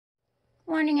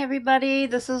morning, everybody.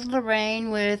 This is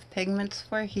Lorraine with Pigments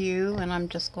for Hue, and I'm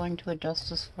just going to adjust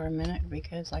this for a minute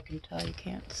because I can tell you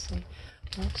can't see.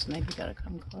 Oops, maybe gotta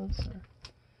come closer.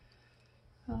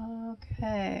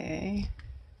 Okay.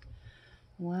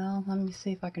 Well, let me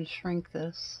see if I can shrink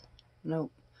this.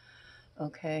 Nope.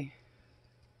 Okay.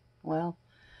 Well,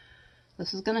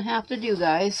 this is gonna have to do,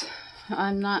 guys.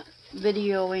 I'm not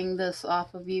videoing this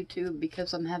off of YouTube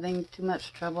because I'm having too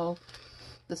much trouble.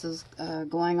 This is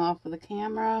going off of the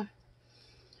camera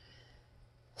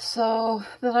so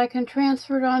that I can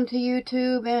transfer it onto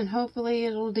YouTube and hopefully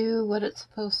it'll do what it's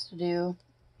supposed to do.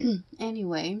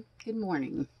 Anyway, good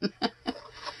morning.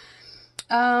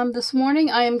 This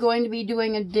morning I am going to be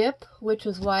doing a dip, which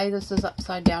is why this is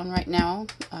upside down right now.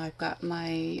 I've got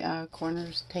my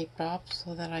corners taped off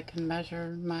so that I can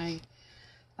measure my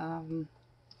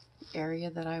area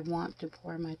that I want to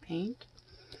pour my paint.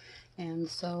 And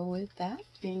so with that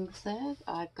being said,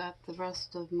 I've got the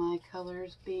rest of my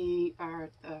colors being,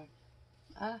 the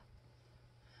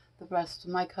rest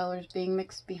of my colors being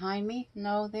mixed behind me.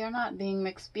 No, they are not being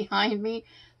mixed behind me.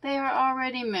 They are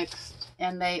already mixed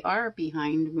and they are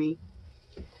behind me.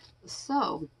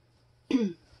 So,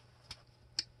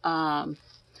 I'm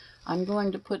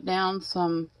going to put down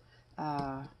some,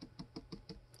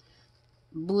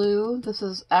 blue. This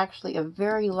is actually a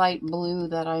very light blue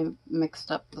that I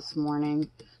mixed up this morning.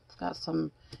 It's got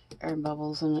some air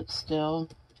bubbles in it still,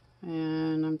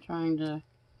 and I'm trying to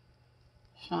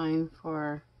shine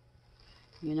for,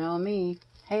 you know me,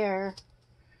 hair.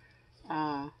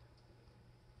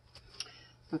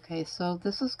 Okay, so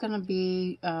this is going to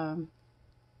be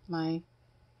my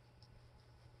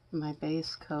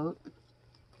base coat,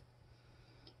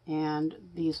 and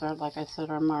these are, like I said,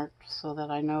 are marked so that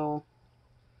I know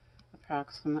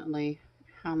approximately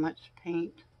how much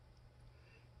paint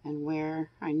and where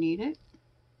I need it.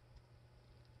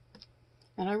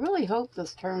 And I really hope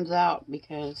this turns out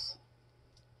because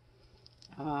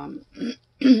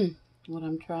what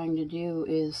I'm trying to do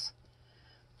is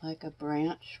like a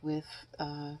branch with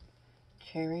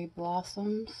cherry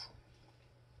blossoms.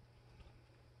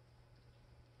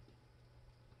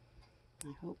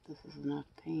 I hope this is enough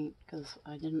paint because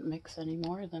I didn't mix any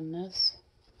more than this.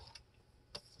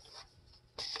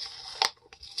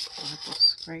 I have to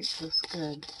scrape this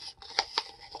good.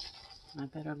 I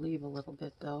better leave a little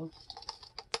bit though.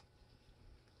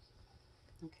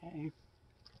 Okay.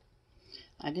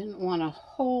 I didn't want a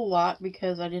whole lot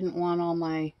because I didn't want all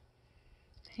my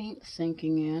paint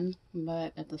sinking in,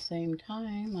 but at the same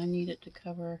time I need it to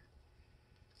cover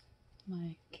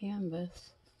my canvas.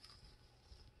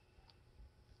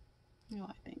 Oh,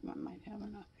 I think I might have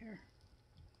enough here.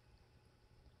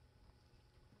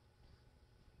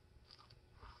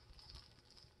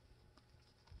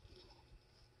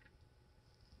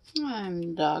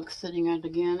 I'm dog sitting it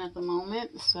again at the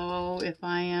moment, so if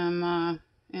I am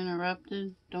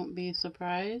interrupted, don't be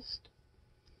surprised.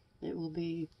 It will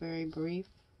be very brief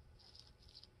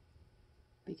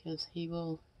because he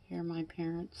will hear my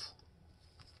parents.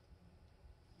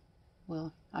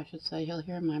 Well, I should say he'll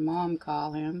hear my mom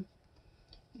call him,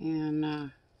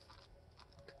 and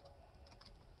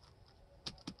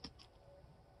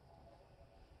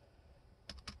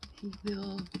he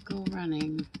will go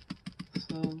running.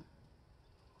 So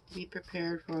be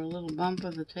prepared for a little bump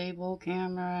of the table,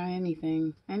 camera,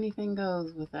 anything. Anything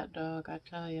goes with that dog, I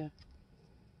tell you.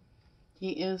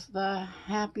 He is the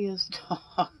happiest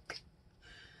dog.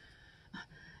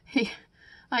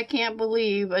 I can't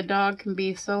believe a dog can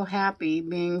be so happy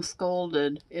being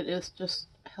scolded. It is just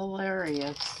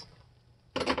hilarious.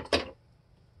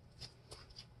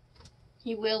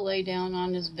 He will lay down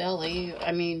on his belly,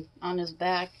 on his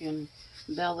back and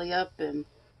belly up,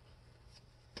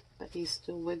 but he's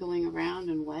still wiggling around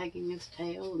and wagging his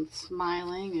tail and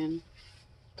smiling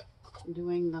and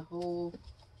doing the whole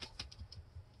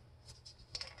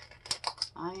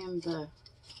I am the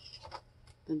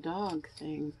dog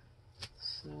thing.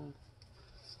 So,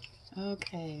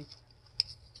 okay.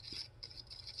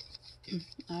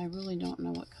 I really don't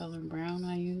know what color brown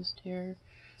I used here.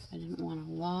 I didn't want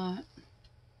a lot.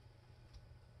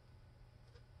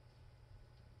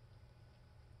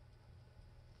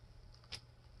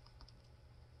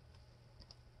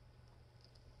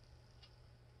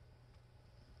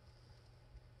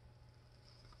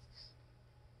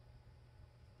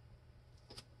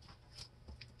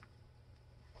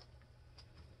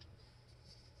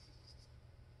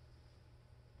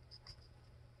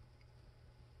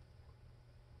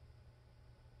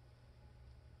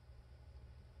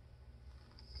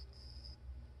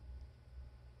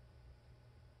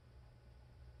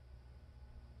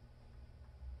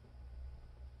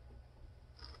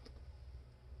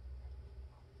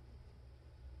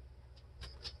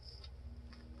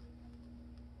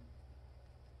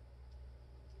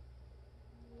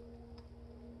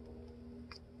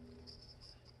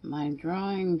 My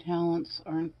drawing talents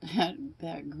aren't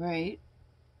that great.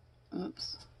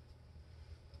 Oops.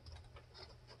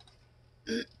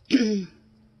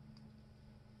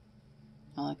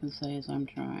 All I can say is I'm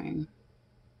trying.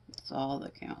 That's all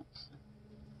that counts.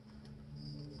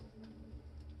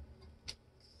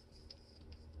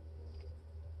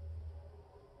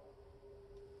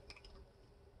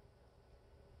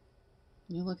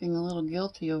 You're looking a little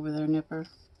guilty over there, Nipper.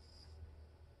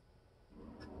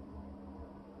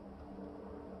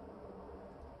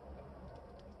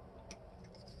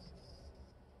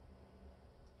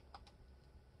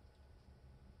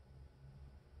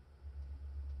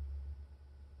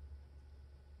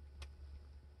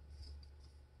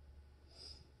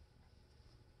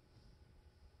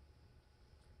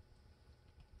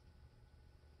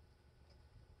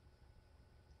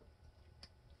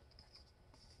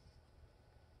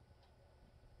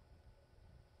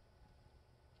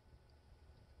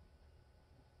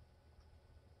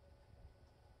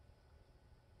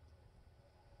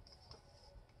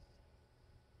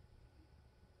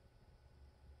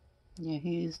 Yeah,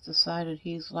 he's decided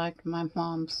he's like my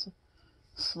mom's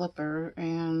slipper,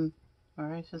 and, or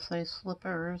I should say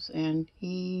slippers, and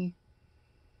he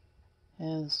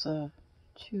has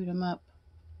chewed him up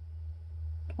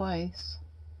twice.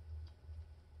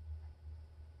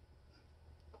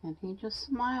 And he just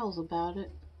smiles about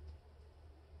it.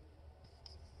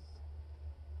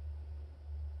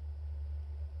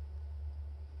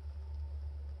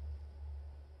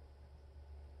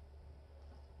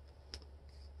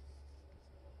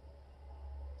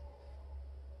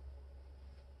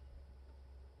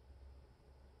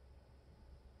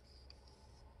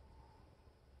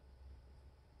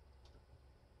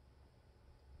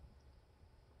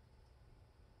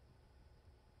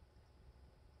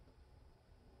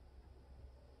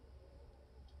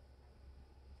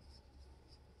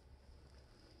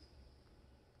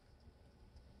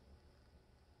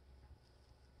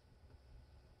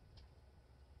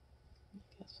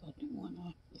 Guess I'll do one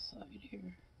off the side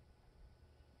here.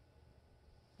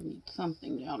 I need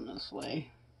something down this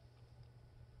way.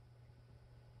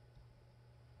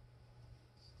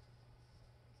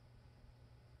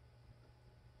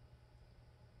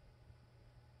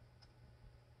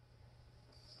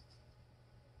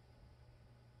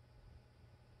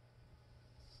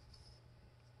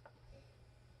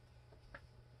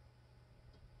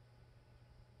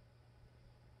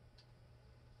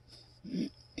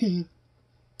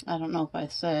 I don't know if I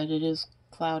said it is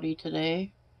cloudy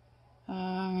today. We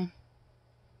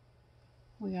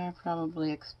are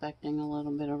probably expecting a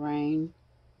little bit of rain.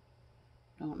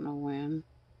 Don't know when.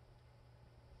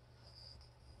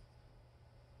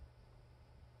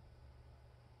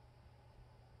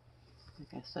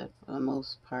 Like I said, for the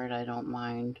most part, I don't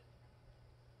mind.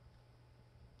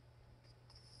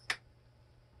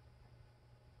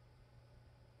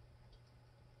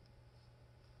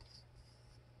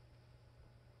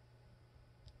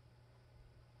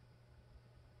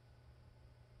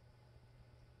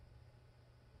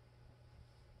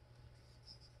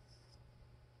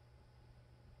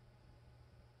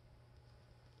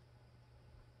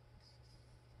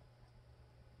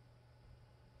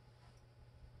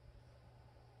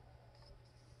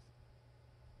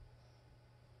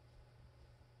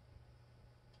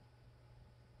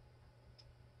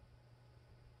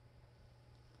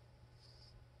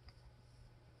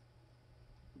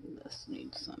 This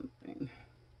needs something.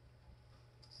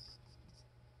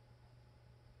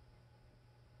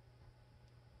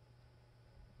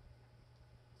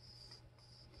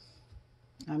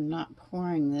 I'm not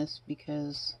pouring this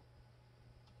because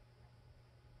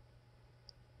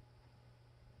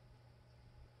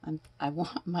I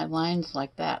want my lines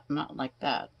like that, not like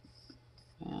that.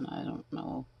 And I don't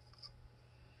know.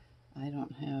 I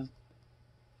don't have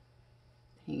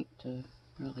paint to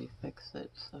really fix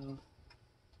it, so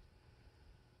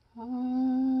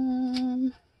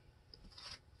I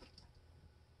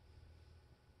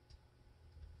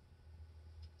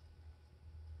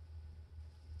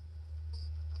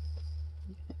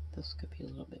think this could be a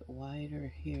little bit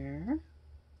wider here.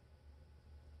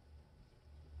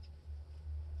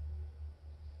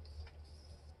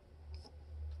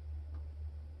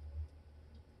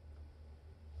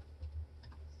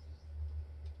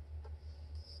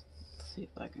 Let's see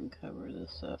if I can cover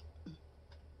this up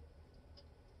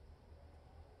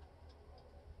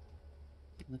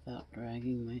without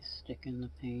dragging my stick in the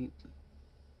paint.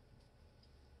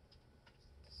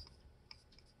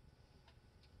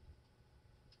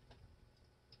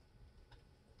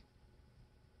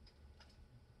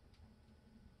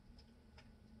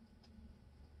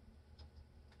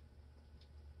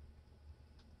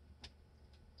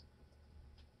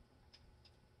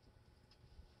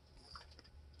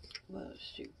 Well,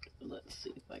 shoot. Let's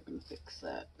see if I can fix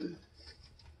that.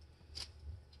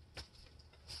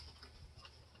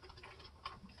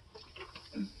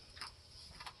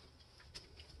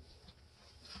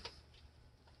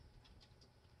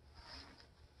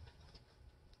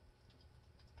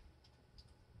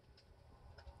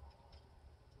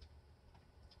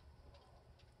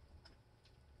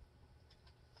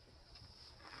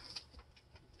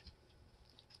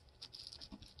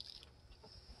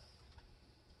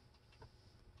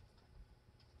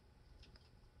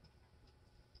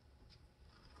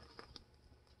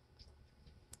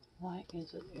 Why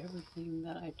is it everything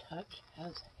that I touch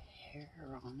has hair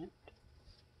on it?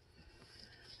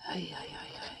 Ay, ay, ay,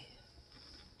 ay.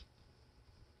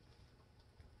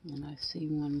 And I see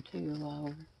one too,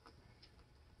 okay.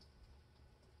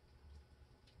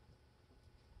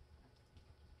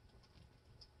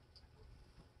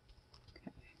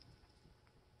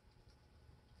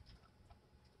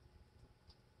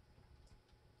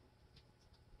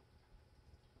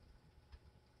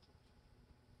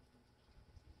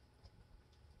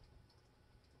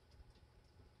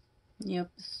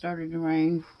 Yep, it started to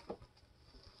rain.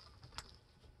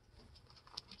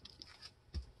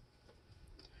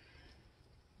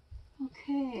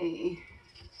 Okay,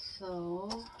 so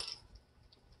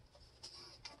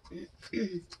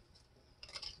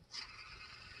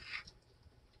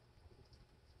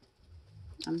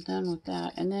I'm done with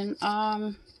that. And then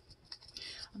I'm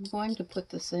going to put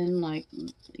this in, like,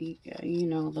 you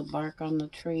know, the bark on the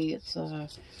tree. It's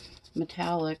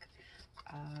metallic.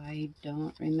 I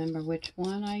don't remember which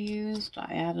one I used.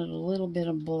 I added a little bit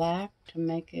of black to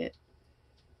make it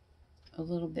a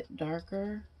little bit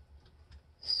darker.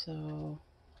 So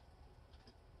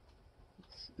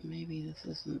maybe this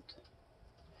isn't.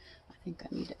 I think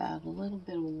I need to add a little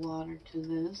bit of water to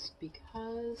this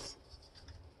because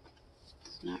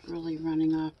it's not really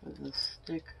running off of the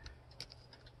stick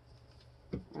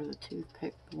or the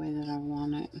toothpick the way that I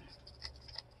want it.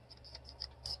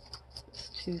 If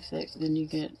it's too thick, then you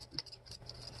get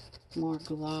more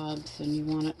globs, and you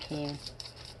want it to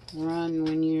run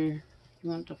when you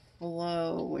want it to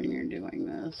flow when you're doing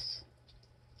this.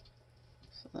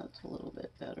 So that's a little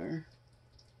bit better.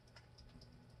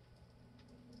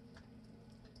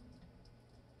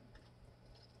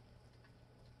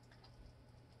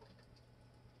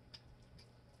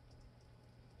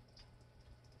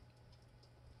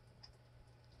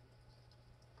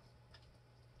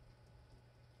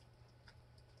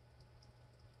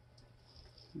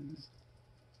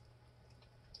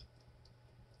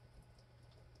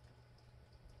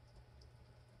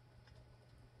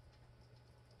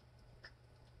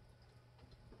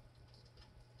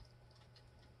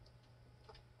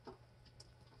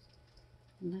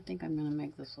 And I think I'm going to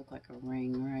make this look like a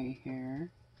ring right here.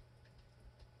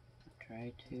 I'll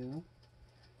try to,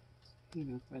 you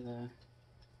know, for the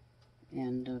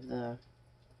end of the,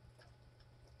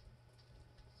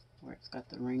 where it's got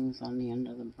the rings on the end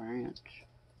of the branch.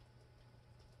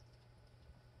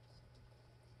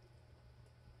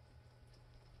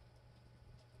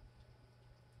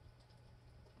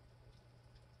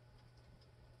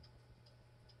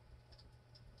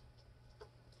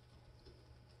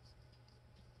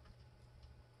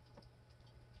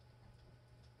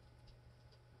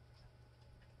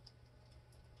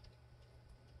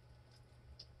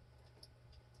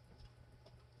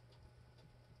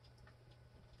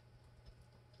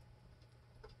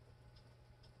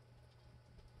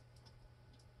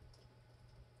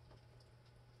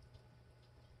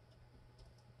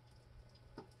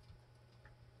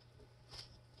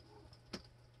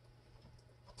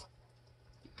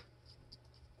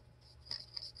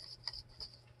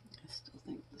 I still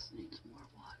think this needs more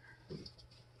water.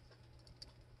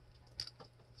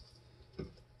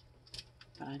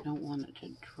 But I don't want it to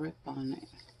drip on it,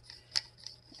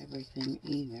 everything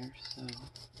either, so.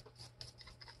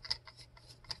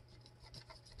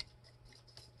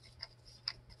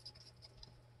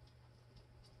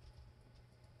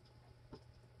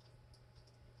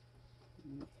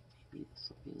 Maybe this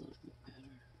will be a little bit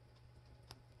better.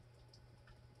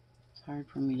 It's hard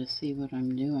for me to see what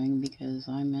I'm doing because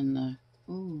I'm in the,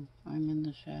 ooh, I'm in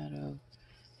the shadow.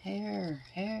 Hair,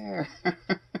 hair.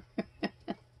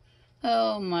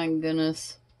 Oh my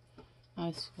goodness.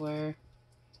 I swear.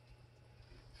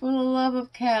 For the love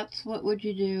of cats, what would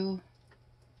you do?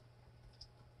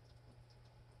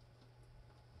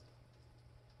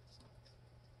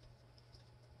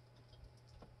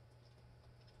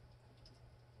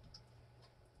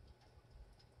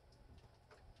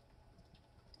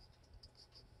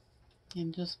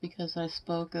 And just because I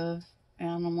spoke of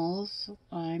animals,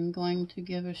 I'm going to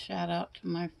give a shout out to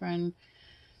my friend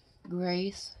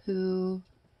Grace, who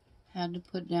had to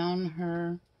put down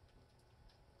her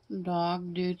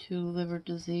dog due to liver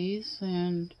disease,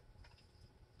 and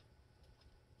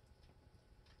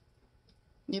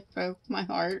it broke my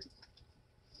heart.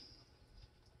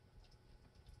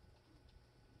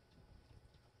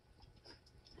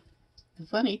 The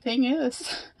funny thing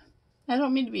is, I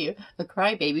don't mean to be a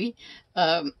crybaby.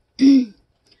 The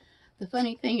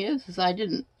funny thing is I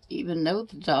didn't even know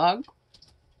the dog,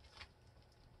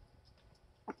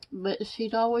 but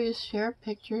she'd always share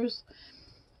pictures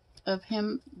of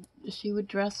him. She would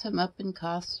dress him up in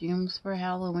costumes for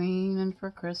Halloween and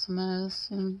for Christmas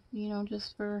and, you know,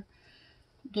 just for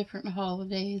different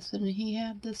holidays. And he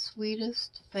had the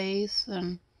sweetest face,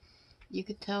 and you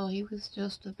could tell he was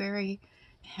just a very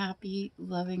happy,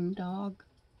 loving dog.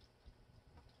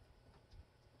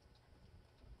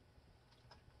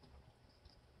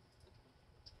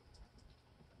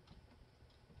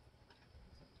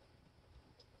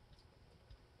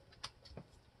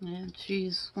 And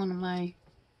she's one of my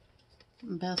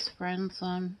best friends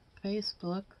on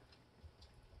Facebook.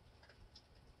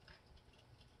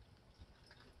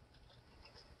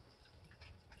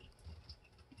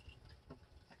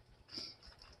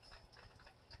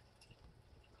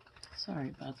 Sorry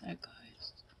about that, guys.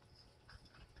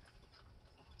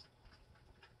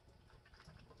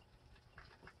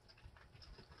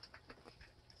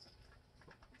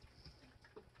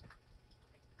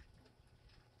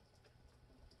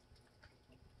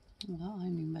 Well, I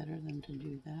knew better than to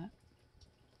do that.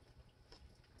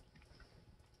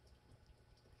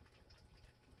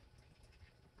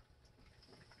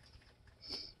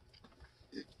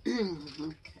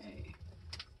 Okay.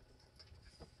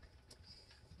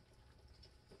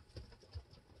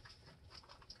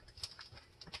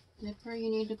 Nipper, you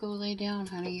need to go lay down,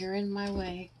 honey. You're in my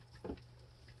way.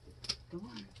 Go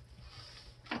on.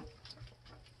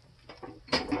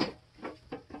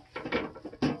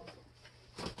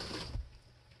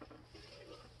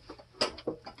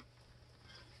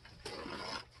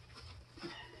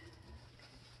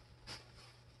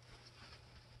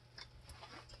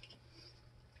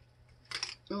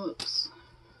 Oops.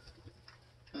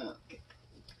 Okay.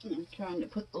 I'm trying to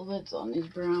put the lids on these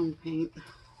brown paint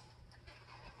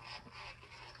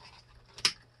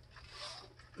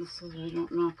so that I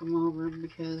don't knock them over,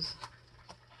 because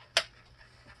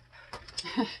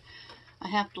I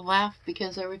have to laugh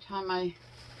because every time I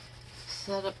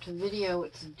set up to video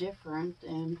it's different,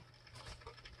 and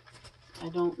I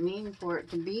don't mean for it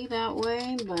to be that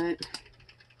way, but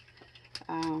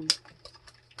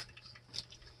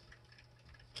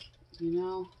you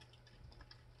know,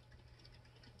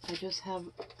 I just have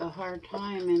a hard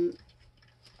time, and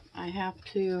I have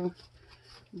to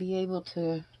be able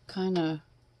to kind of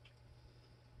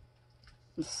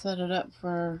set it up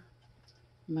for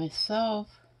myself,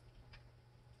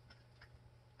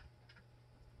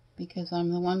 because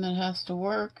I'm the one that has to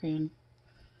work, and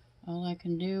all I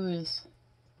can do is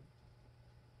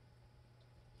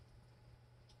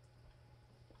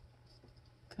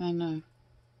kind of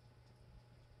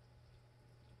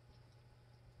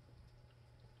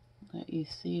let you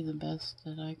see the best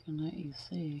that I can let you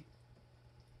see.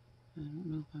 I don't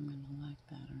know if I'm going to like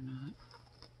that or not.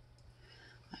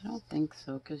 I don't think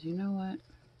so, because you know what?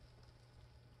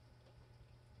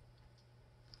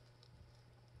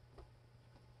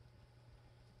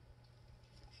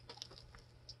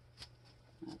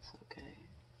 That's okay.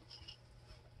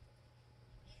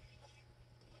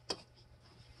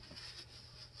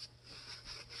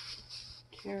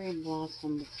 Cherry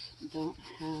blossoms don't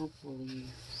have leaves.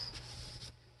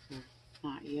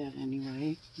 Not yet,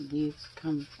 anyway. Leaves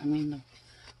come, I mean, the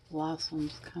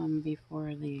blossoms come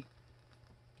before the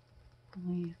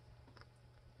leaf.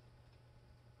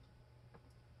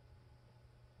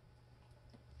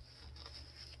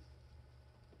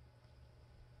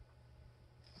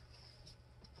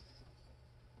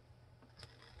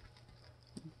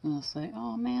 They'll say,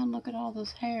 oh man, look at all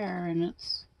this hair, and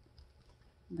it's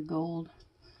the gold,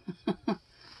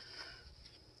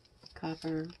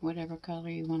 copper, whatever color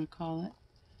you want to call it.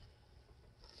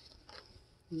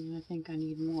 And I think I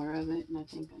need more of it, and I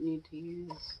think I need to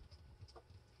use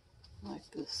like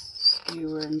this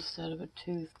skewer instead of a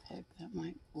toothpick. That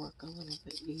might work a little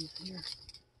bit easier.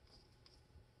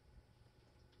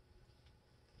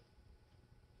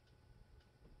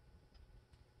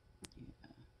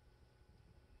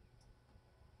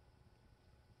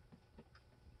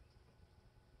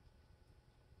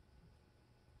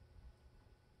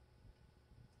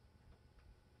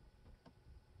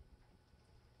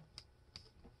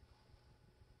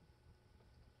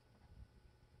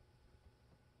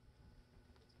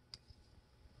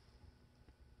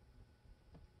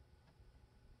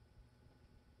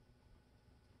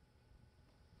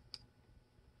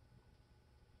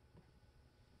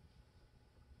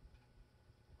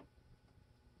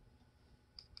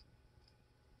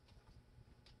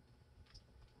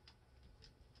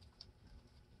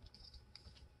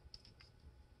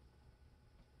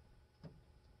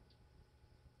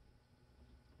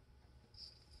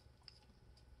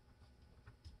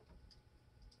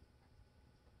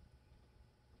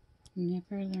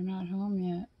 Nipper, they're not home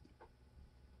yet.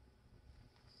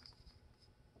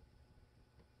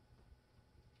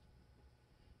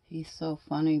 He's so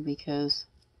funny because,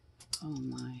 oh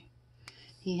my,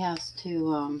 he has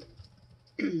to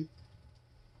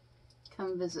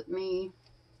come visit me.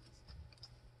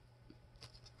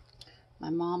 My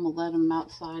mom will let him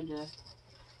outside to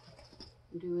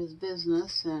do his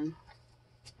business, and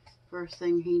first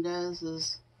thing he does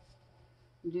is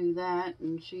do that,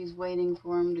 and she's waiting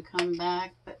for him to come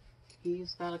back, but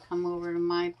he's got to come over to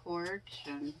my porch,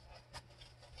 and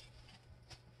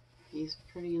he's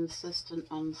pretty insistent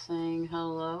on saying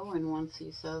hello, and once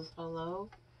he says hello,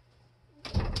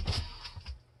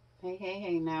 hey, hey,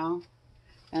 hey now,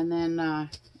 and then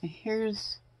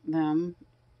here's them,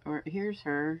 or here's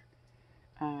her,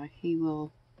 he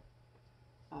will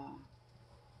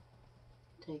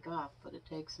take off, but it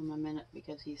takes him a minute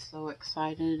because he's so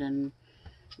excited and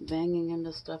banging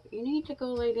into stuff. You need to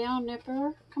go lay down,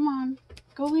 Nipper. Come on,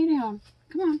 go lay down.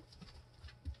 Come on.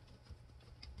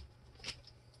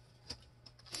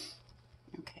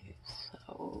 Okay,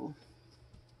 so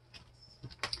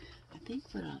I think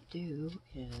what I'll do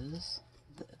is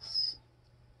this,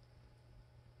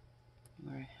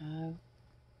 where I have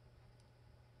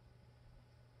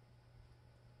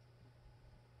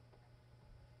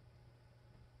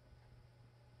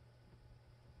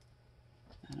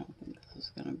I don't think this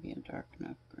is going to be a dark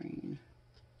enough green.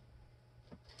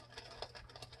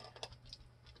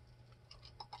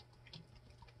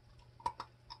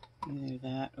 Either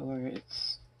that or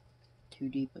it's too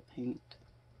deep a paint.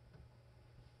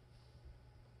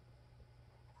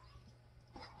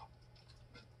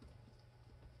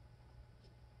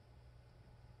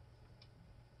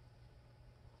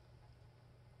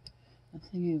 I'm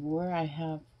thinking where I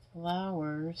have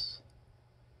flowers,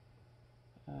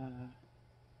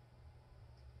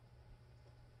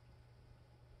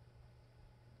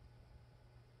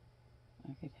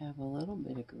 I could have a little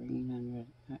bit of green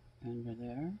under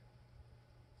there.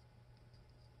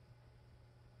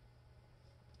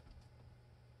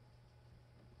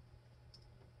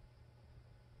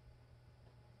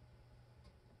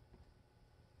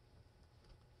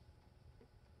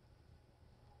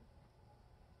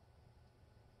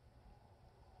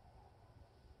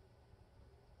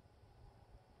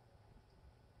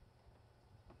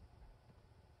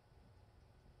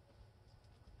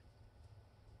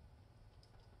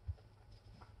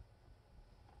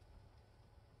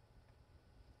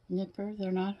 Nipper,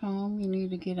 they're not home. You need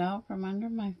to get out from under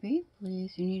my feet,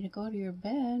 please. You need to go to your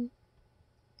bed.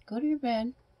 Go to your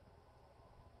bed.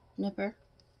 Nipper.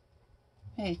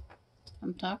 Hey,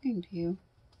 I'm talking to you.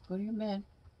 Go to your bed.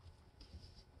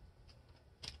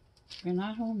 They're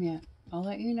not home yet. I'll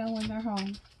let you know when they're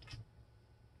home.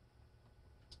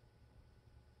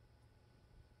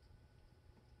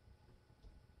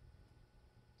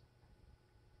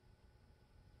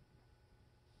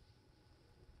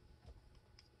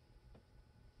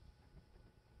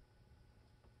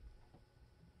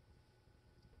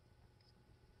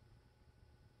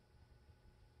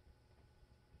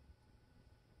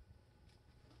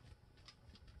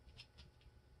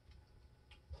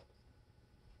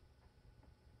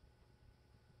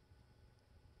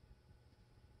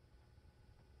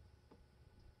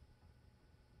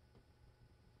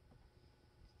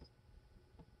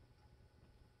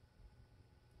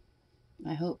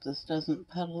 I hope this doesn't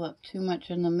puddle up too much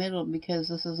in the middle because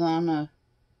this is on a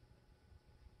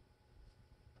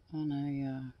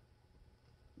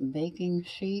baking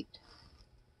sheet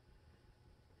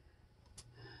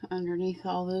underneath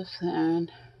all this,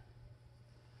 and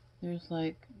there's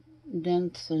like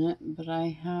dents in it, but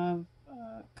I have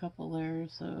a couple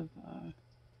layers of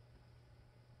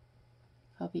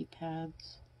puppy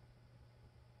pads.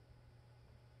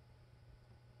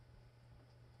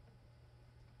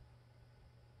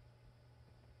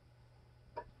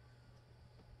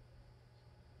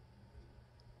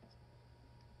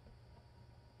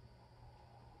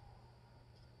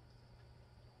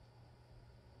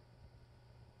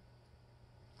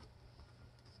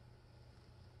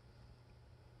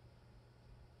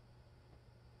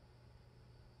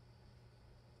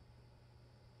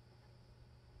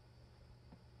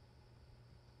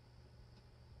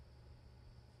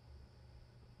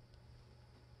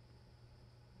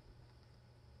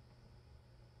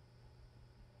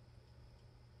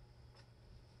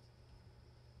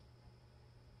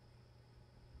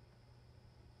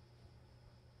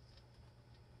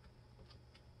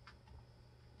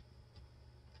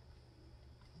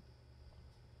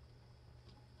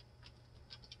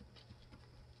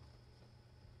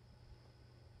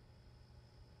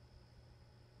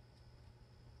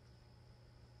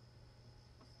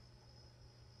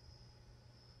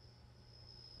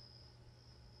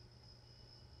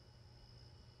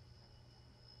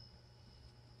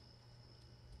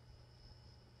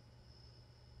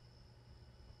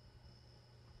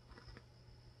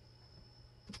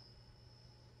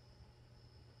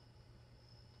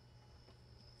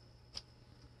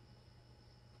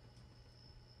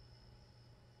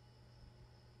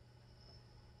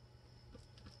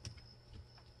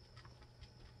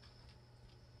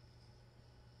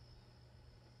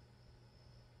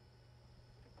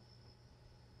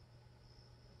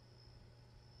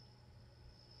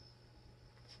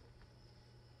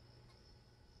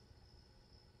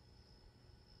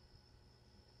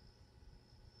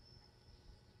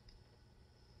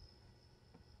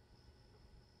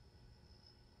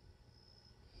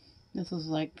 This is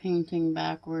like painting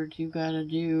backwards. You gotta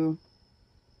do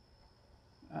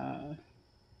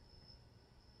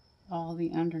all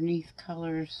the underneath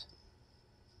colors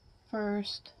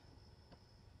first.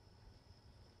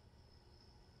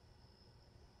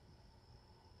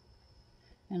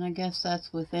 And I guess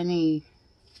that's with any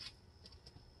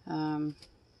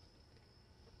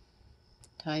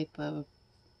type of,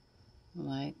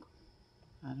 like,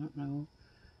 I don't know,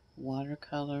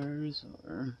 watercolors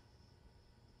or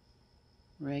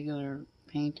regular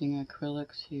painting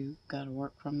acrylics. You got to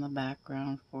work from the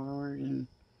background forward, and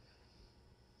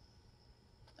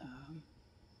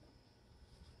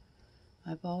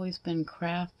I've always been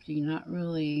crafty, not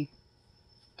really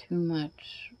too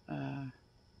much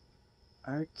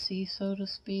artsy, so to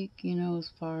speak, you know,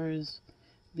 as far as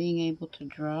being able to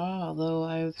draw, although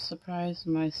I've surprised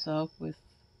myself with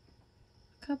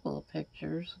a couple of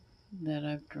pictures that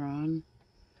I've drawn.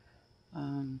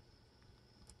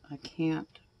 I can't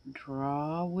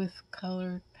draw with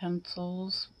colored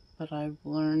pencils, but I've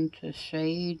learned to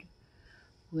shade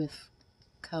with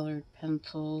colored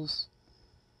pencils,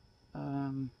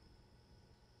 and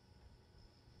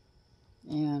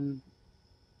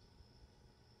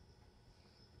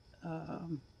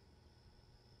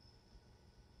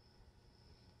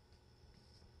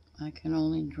I can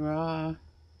only draw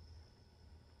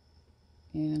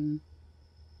in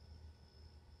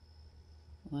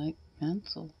like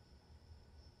pencil.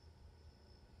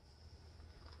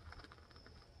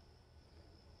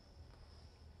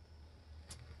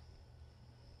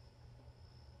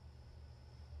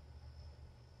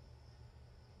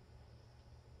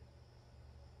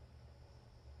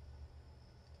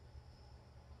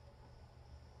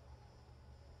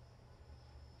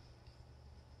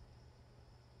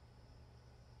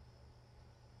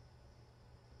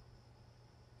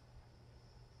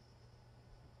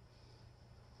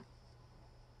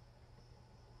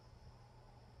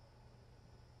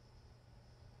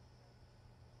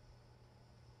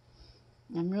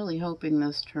 I'm really hoping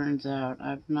this turns out.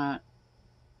 I've not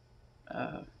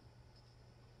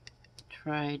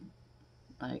tried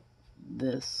like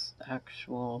this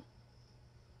actual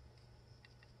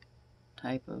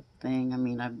type of thing. I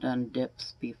mean, I've done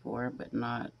dips before, but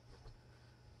not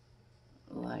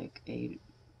like a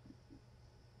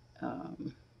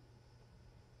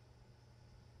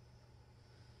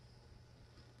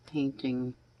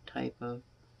painting type of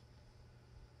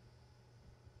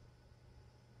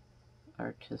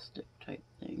artistic type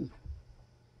thing.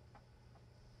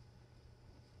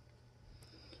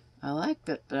 I like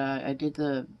that I did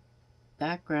the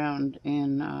background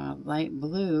in light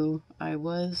blue. I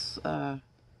was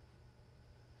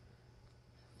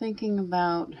thinking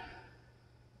about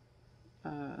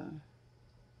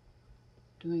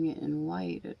doing it in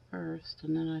white at first,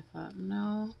 and then I thought,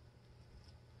 no,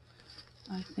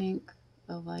 I think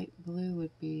the light blue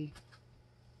would be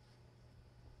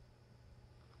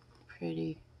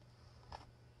pretty.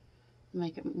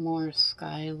 Make it more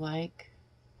sky-like.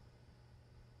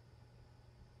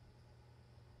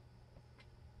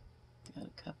 Got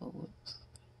a couple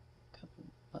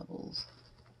bubbles.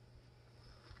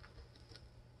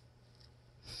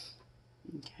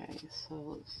 Okay, so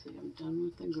let's see, I'm done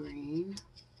with the green.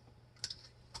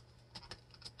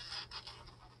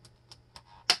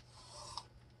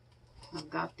 I've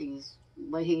got these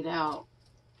laid out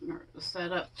or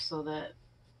set up so that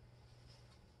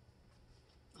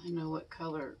I know what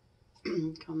color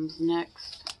comes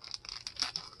next.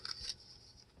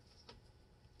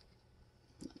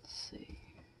 Let's see.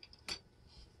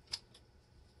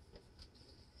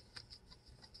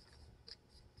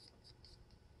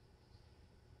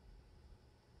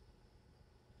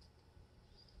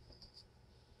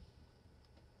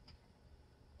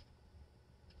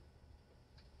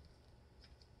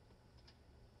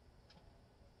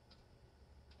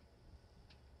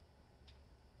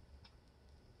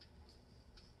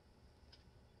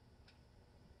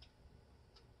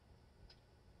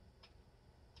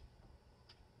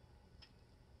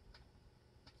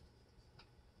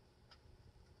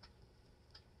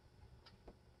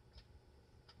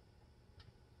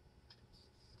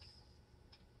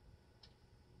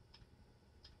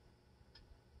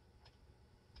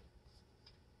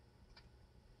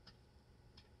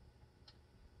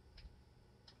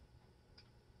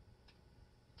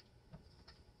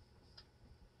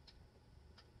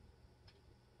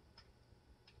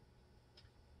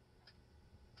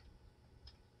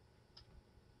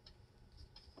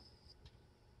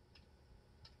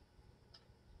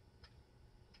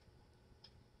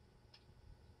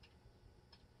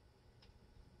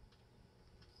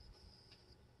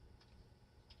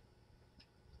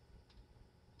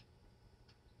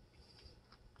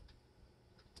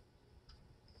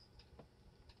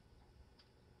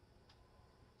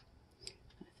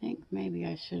 Maybe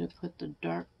I should have put the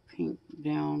dark pink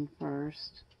down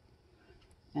first,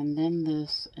 and then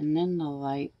this, and then the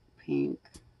light pink.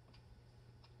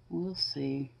 We'll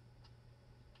see.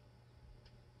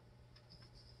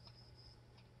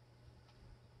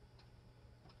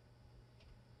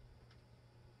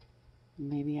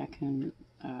 Maybe I can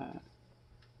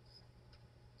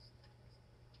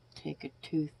take a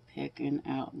toothpick and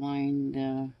outline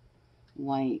the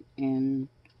white in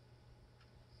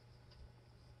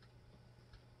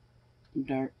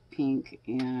dark pink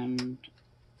and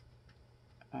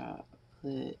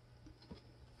put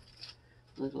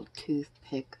little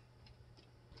toothpick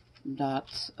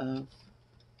dots of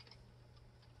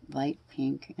light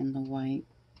pink in the white.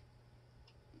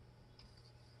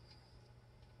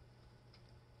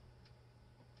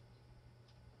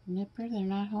 Nipper, they're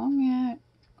not home yet.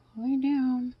 Go lay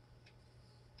down.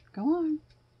 Go on.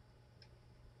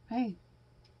 Hey.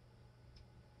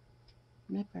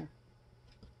 Nipper.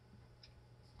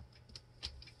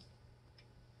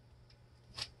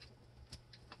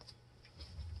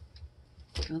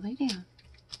 Go lay down.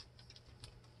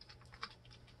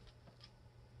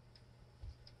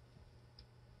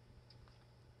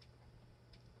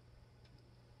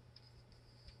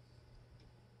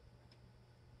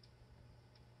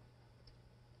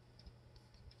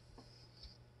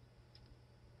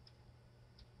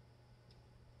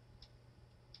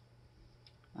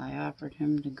 I offered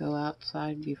him to go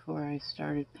outside before I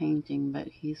started painting, but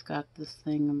he's got this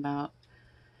thing about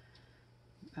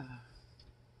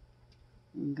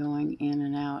going in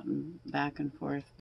and out and back and forth